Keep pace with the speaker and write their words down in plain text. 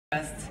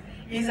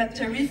He's a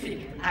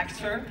terrific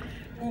actor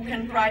who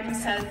can pride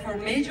himself for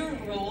major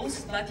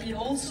roles, but he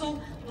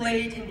also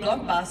played in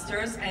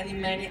blockbusters and in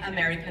many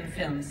American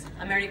films,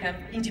 American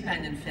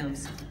independent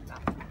films.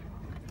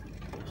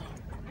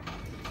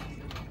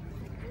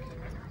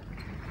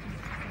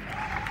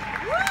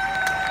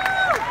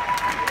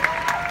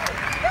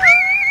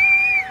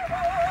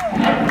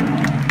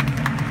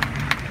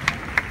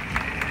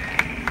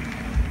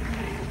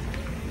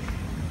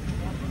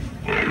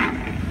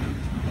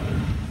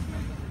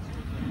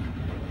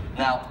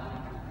 Now,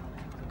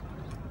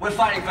 we're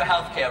fighting for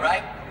healthcare,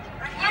 right?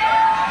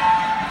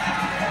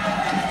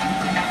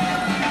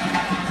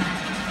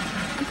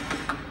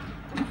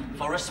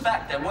 For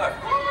respect at work.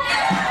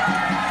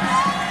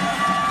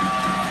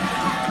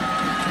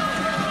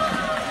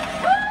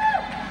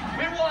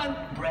 We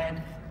want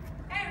bread,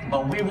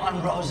 but we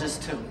want roses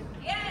too.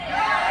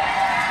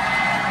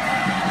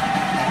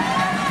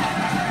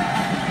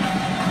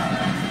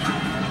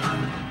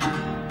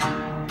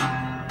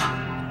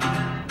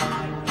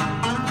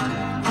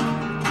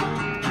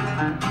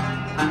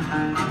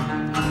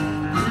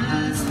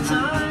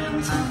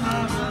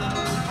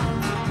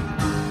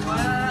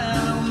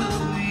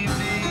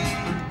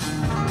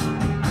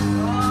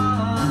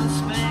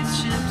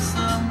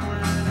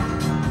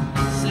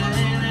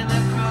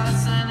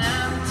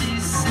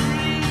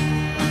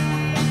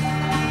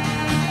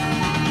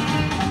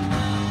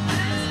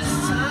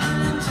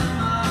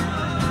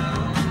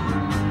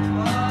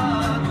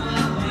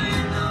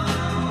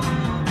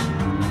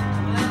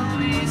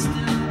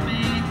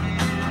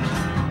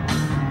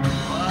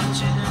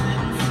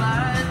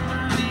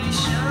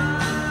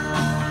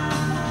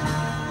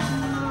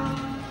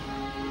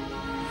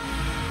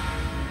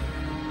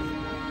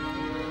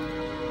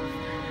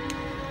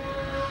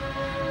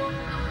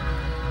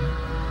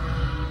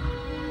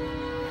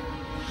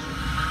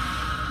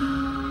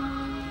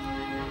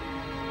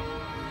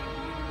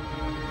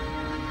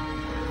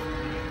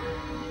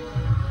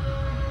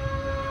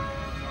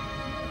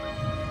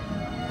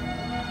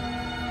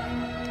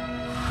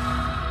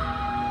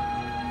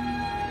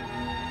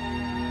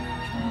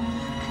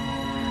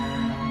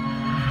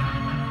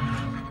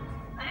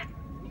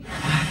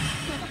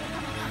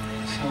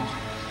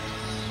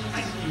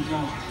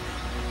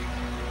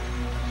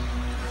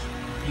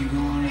 You go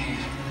on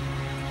ahead.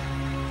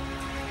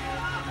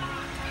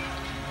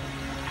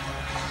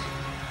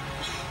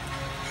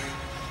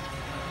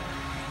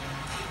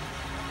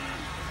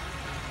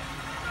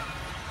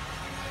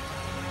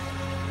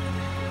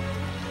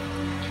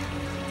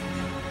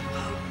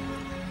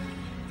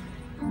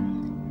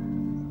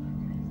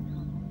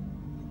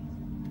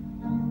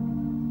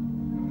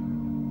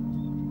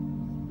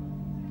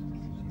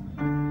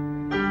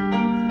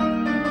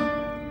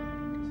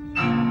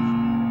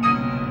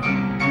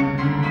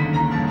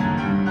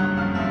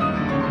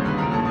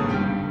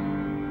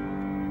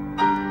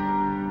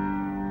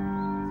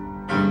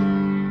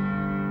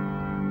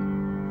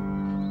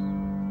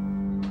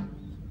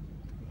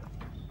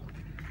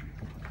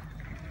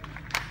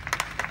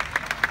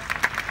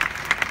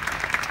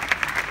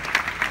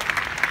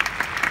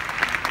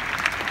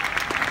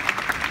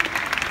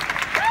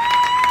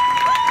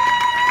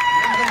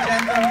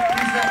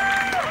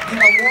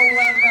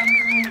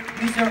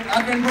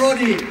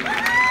 Adrien.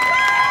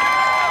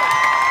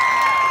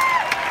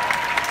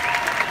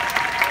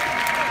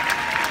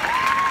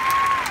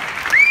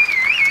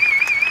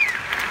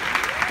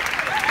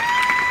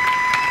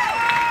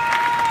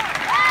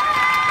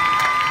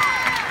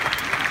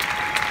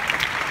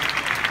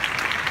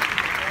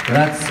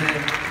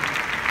 Grazie.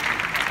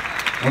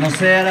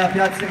 Buonasera,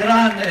 Piazza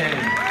Grande.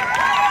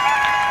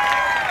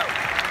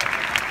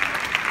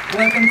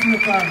 Welcome to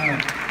Locarno.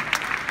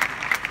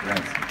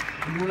 Grazie.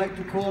 We would like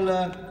to call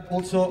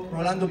also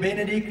Rolando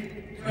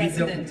Benedict,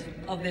 President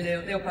of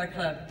the Leopard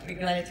Club. We're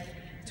glad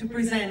to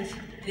present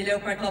the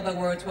Leopard Club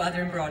Award to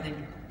Adrien Brody.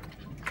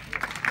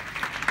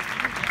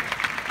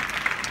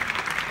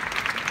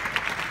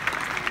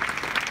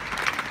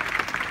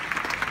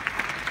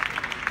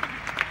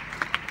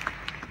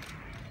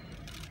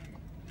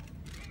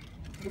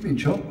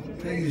 Comincio?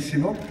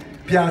 Benissimo.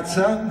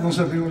 Piazza, non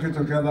sapevo che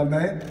toccava a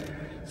me.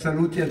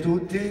 Saluti a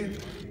tutti,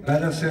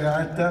 bella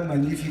serata,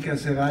 magnifica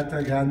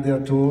serata, grande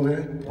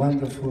attore,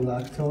 wonderful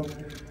actor.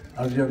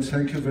 Adrien,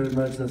 thank you very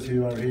much that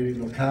you are here in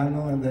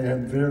Locarno, and I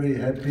am very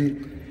happy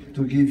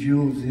to give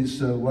you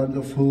this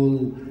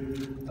wonderful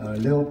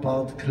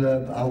Leopard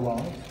Club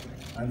Award.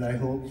 And I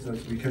hope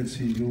that we can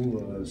see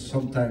you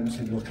sometimes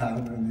in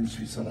Locarno and in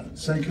Switzerland.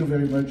 Thank you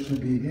very much to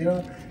be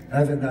here.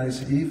 Have a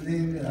nice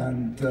evening,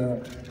 and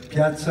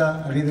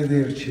Piazza,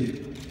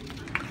 arrivederci.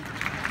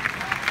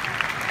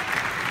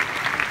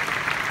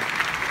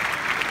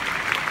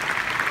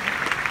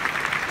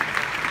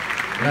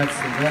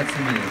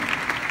 Grazie mille.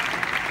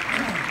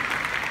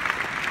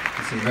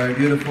 This is very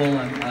beautiful.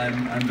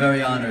 I'm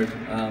very honored.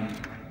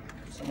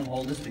 Someone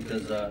hold this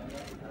because I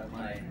have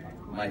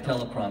my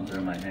teleprompter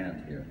in my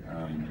hand here.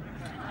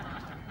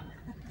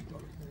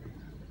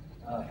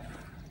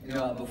 You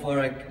know, before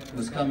I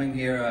was coming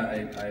here,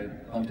 I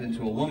bumped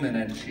into a woman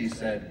and she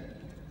said,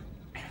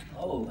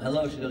 oh,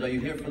 hello. She goes, are you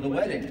here for the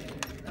wedding?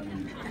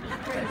 And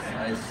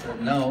I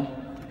said, no.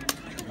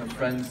 Her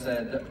friend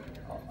said,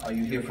 are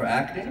you here for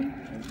acting?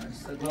 And I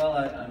said, well,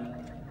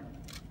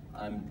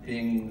 I'm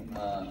being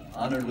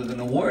honored with an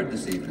award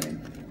this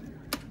evening.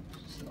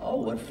 She said, oh,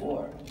 what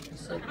for? I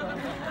said, well,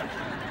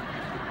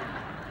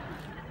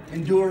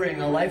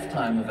 enduring a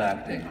lifetime of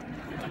acting.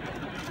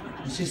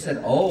 And she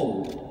said,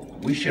 oh,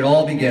 we should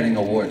all be getting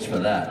awards for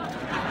that.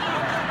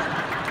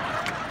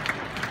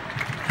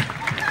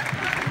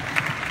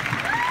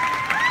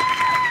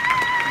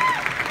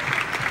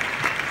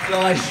 So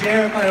I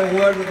share my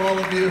award with all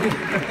of you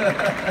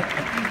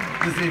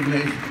this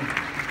evening.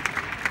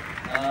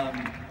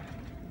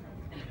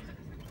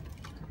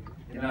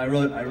 You know, I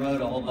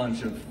wrote a whole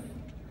bunch of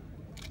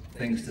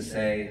things to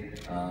say.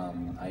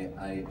 I'm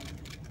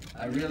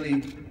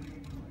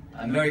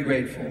very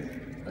grateful.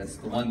 That's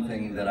the one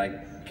thing that I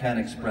can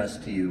express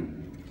to you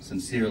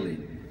sincerely.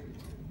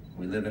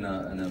 We live in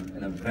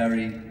a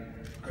very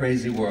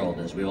crazy world,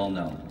 as we all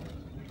know,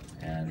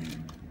 and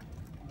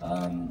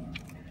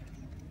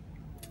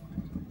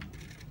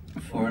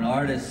for an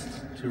artist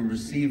to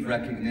receive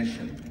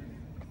recognition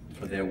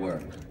for their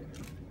work,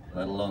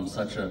 let alone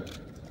such a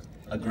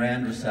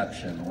grand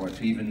reception, or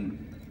to even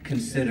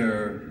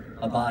consider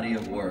a body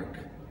of work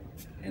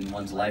in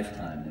one's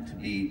lifetime, and to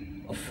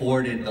be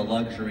afforded the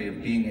luxury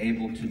of being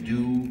able to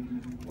do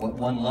what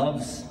one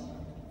loves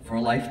for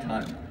a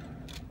lifetime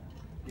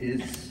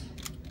is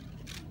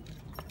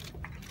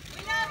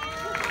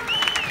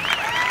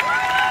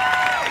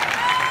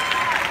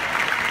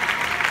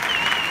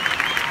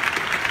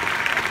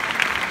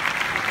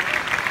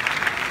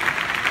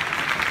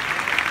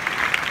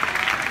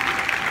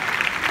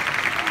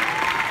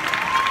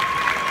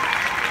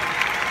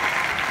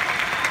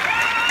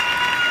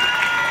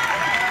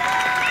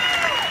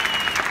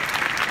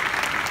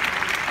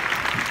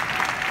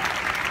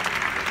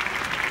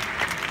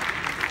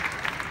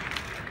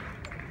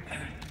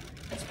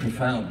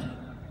profound.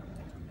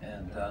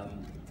 And I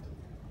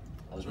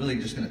was really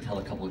just going to tell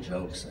a couple of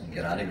jokes and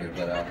get out of here,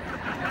 but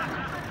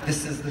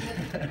this is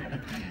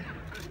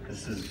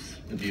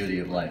the beauty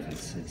of life.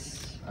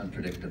 It's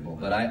unpredictable.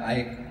 But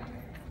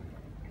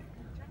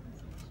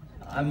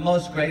I'm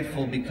most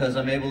grateful because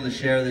I'm able to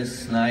share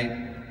this night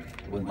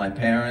with my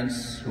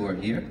parents who are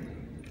here,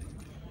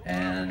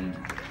 and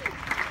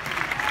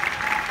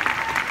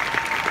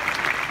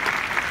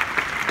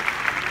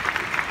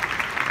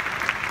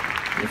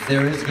if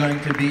there is going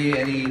to be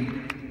any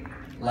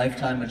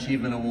Lifetime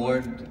Achievement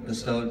Award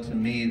bestowed to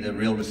me, the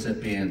real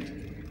recipient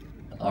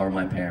are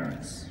my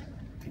parents,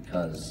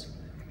 because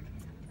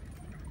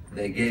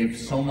they gave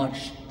so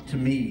much to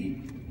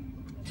me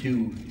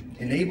to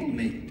enable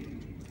me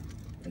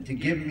and to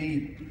give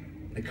me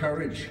the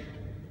courage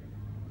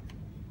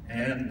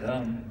and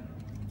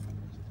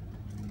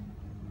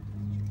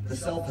the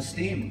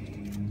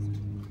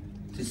self-esteem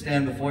to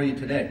stand before you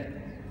today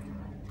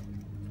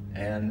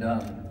and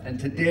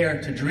to dare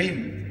to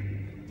dream.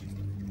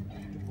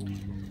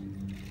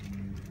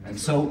 And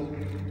so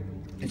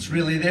it's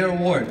really their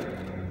award.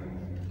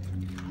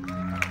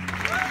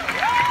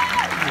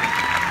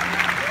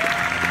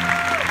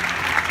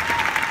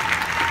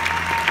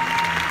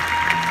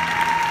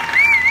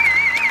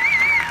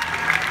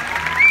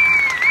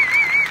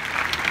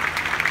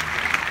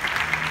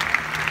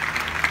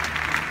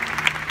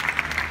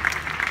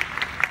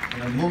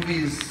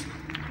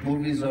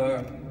 Movies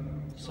are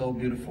so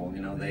beautiful,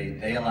 you know,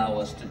 they allow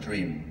us to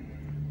dream.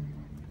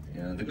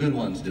 You know, the good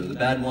ones do. The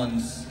bad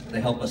ones,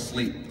 they help us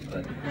sleep,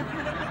 but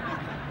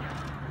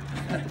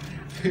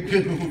the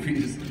good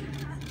movies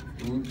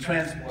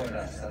transport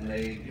us, and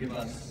they give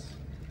us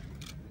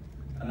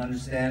an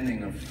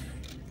understanding of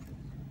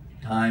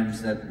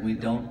times that we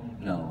don't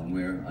know and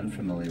we're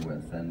unfamiliar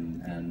with,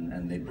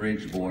 and they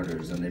bridge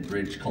borders, and they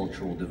bridge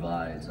cultural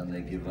divides, and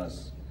they give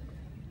us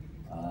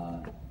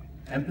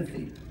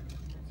empathy.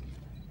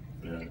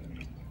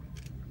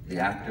 The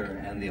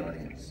actor and the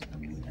audience,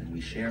 and we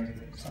share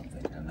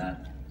something, and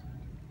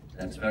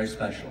that's very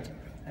special.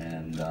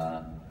 And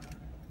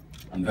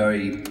I'm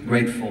very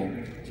grateful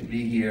to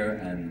be here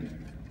and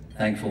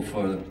thankful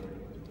for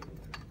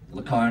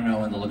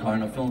Locarno and the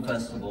Locarno Film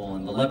Festival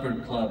and the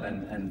Leopard Club,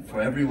 and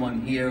for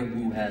everyone here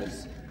who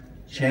has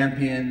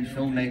championed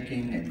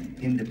filmmaking and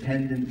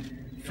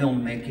independent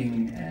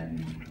filmmaking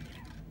and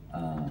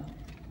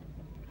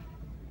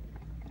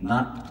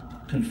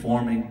not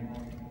conforming.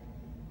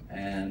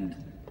 And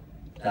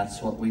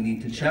that's what we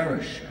need to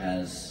cherish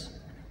as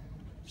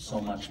so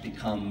much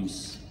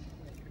becomes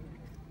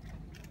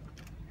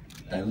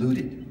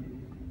diluted.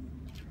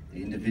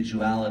 The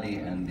individuality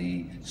and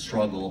the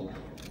struggle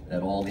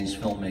that all these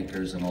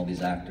filmmakers and all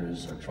these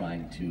actors are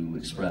trying to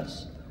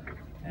express.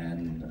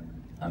 And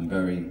I'm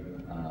very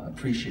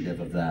appreciative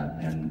of that,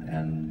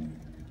 and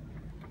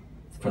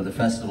for the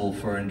festival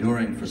for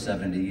enduring for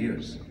 70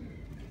 years,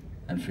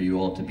 and for you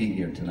all to be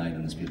here tonight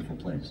in this beautiful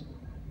place.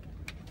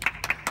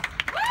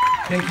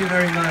 Thank you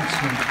very much.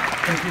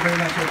 Thank you very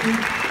much. I think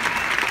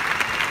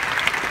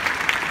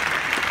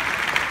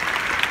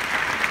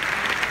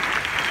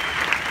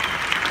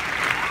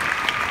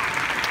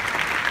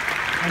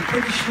I'm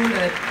pretty sure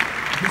that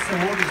this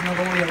award is not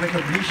only a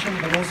recognition,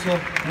 but also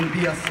will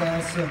be a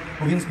source of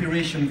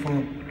inspiration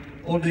for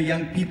all the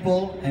young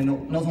people, and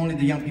not only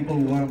the young people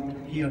who are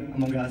here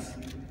among us.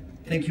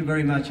 Thank you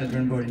very much,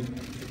 Adrien.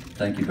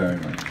 Thank you very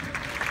much.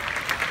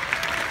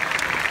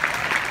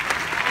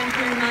 Thank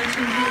you very much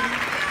indeed.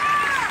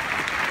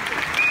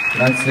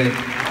 Grazie.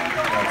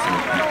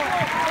 Grazie.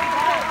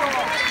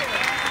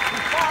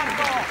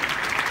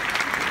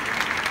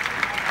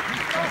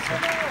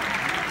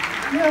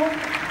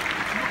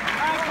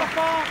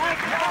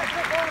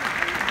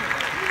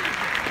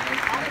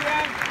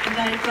 And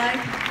I'd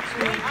like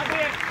to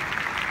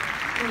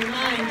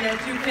remind that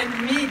you can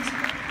meet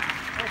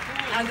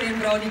Adrien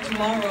Brody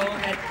tomorrow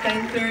at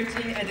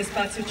 10:30 at the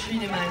Spazio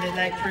Cinema, and I'd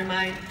like to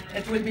remind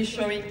that we'll be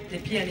showing The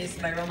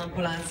Pianist by Roman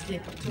Polanski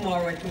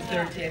tomorrow at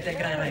 2:30 at the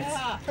Grand Rex.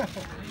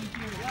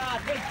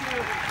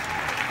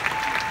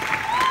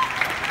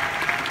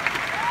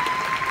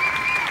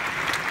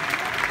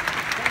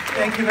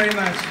 Thank you very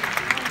much.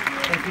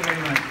 Thank you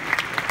very much.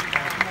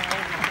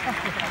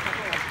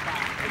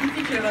 È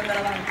difficile andare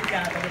avanti,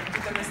 Carlo, per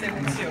tutta questa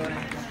emozione.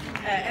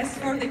 As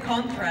for the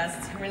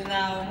contrast, we'll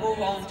now move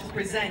on to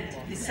present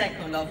the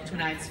second of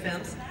tonight's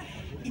films.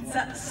 It's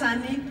a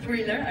sunny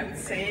thriller, I would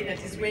say, that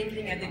is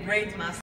winking at the great master